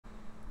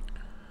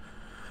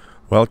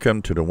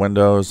Welcome to the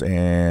Windows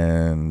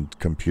and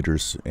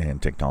Computers and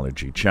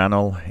Technology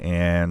channel.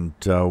 And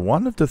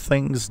one of the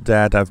things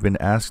that I've been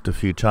asked a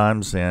few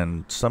times,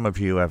 and some of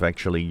you have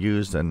actually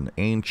used an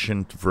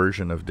ancient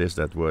version of this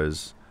that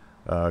was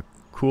a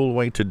cool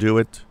way to do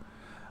it,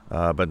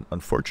 but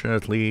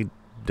unfortunately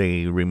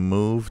they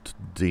removed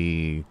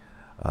the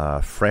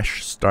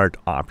fresh start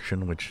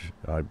option, which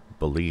I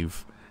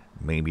believe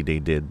maybe they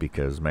did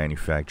because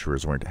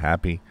manufacturers weren't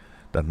happy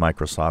that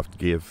Microsoft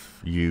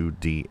give you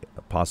the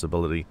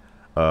possibility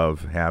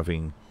of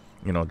having,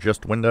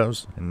 just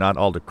Windows and not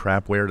all the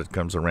crapware that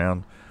comes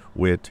around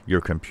with your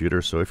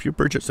computer. So if you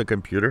purchase a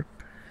computer,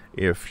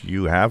 if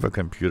you have a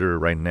computer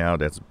right now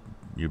that's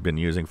you've been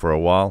using for a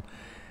while,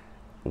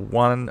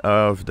 one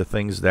of the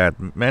things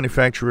that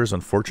manufacturers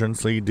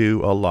unfortunately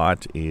do a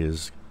lot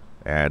is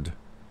add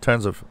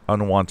tons of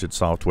unwanted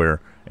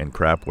software and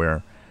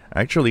crapware.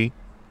 Actually,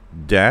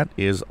 that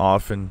is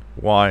often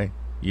why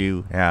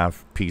you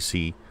have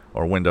PC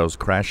or Windows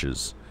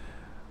crashes,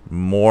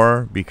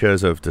 more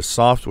because of the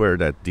software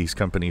that these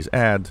companies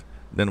add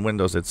than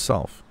Windows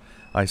itself.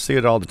 I see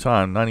it all the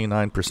time.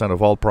 99%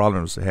 of all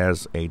problems,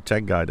 as a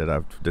tech guy that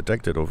I've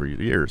detected over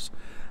years,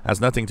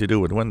 has nothing to do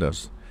with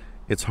Windows.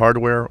 It's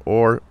hardware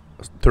or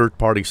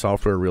third-party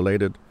software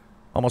related,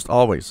 almost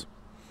always.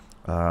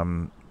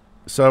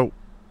 So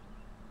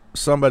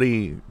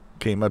somebody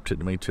came up to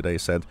me today,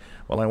 said,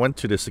 well, I went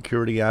to the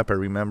security app. I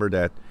remember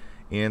that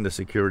in the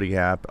security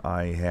app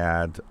I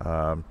had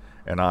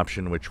an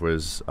option which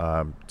was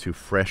to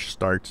fresh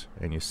start,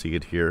 and you see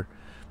it here,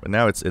 but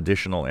now it's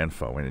additional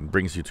info, and it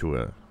brings you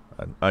to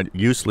a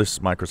useless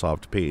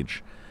Microsoft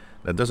page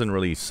that doesn't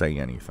really say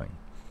anything.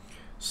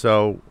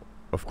 So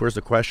of course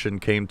the question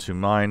came to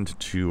mind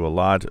to a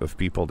lot of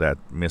people that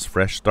miss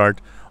fresh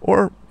start,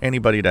 or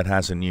anybody that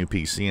has a new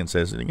PC and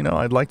says,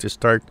 I'd like to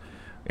start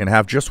and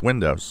have just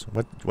Windows.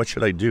 What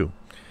should I do?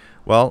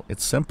 Well,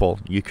 it's simple.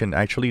 You can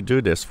actually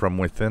do this from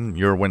within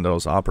your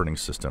Windows operating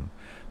system.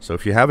 So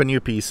if you have a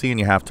new PC and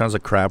you have tons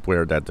of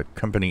crapware that the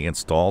company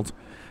installed,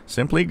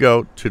 simply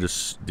go to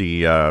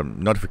the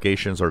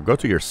notifications, or go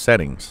to your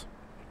settings.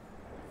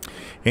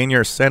 In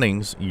your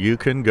settings, you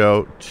can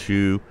go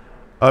to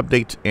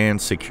Update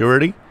and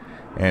Security.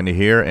 And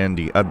here in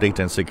the Update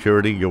and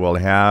Security, you will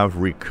have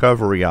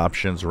recovery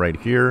options right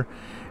here.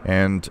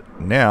 And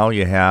now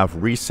you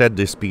have Reset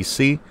this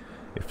PC.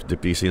 If the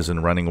PC isn't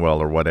running well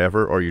or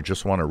whatever, or you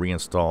just want to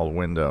reinstall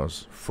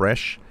Windows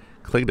fresh,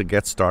 click the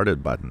Get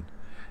Started button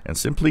and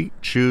simply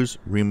choose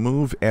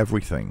Remove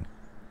Everything.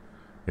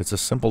 It's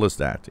as simple as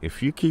that.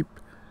 If you keep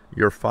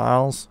your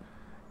files,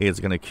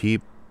 it's going to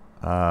keep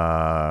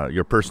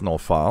your personal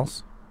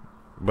files,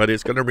 but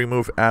it's going to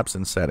remove apps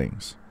and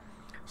settings.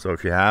 So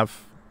if you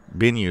have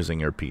been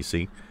using your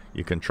PC,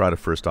 you can try the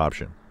first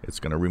option. It's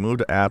going to remove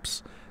the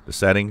apps, the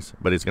settings,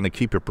 but it's going to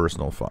keep your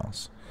personal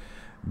files.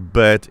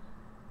 But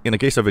in the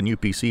case of a new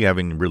PC you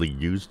haven't really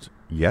used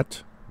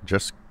yet,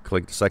 just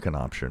click the second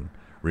option,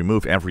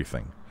 Remove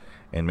Everything,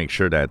 and make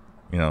sure that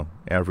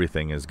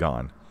everything is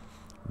gone.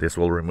 This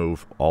will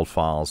remove all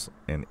files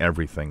and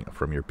everything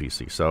from your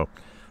PC. So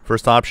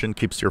first option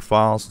keeps your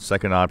files,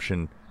 second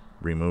option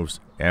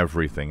removes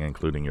everything,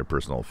 including your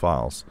personal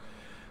files.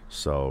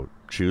 So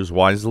choose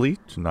wisely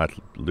to not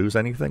lose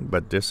anything,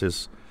 but this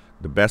is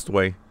the best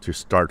way to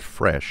start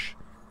fresh,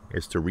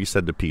 is to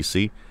reset the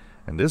PC.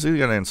 And this is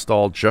going to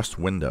install just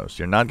Windows.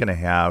 You're not going to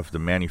have the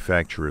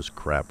manufacturer's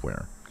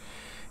crapware.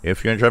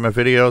 If you enjoy my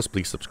videos,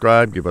 please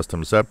subscribe, give us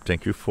thumbs up.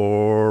 Thank you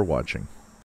for watching.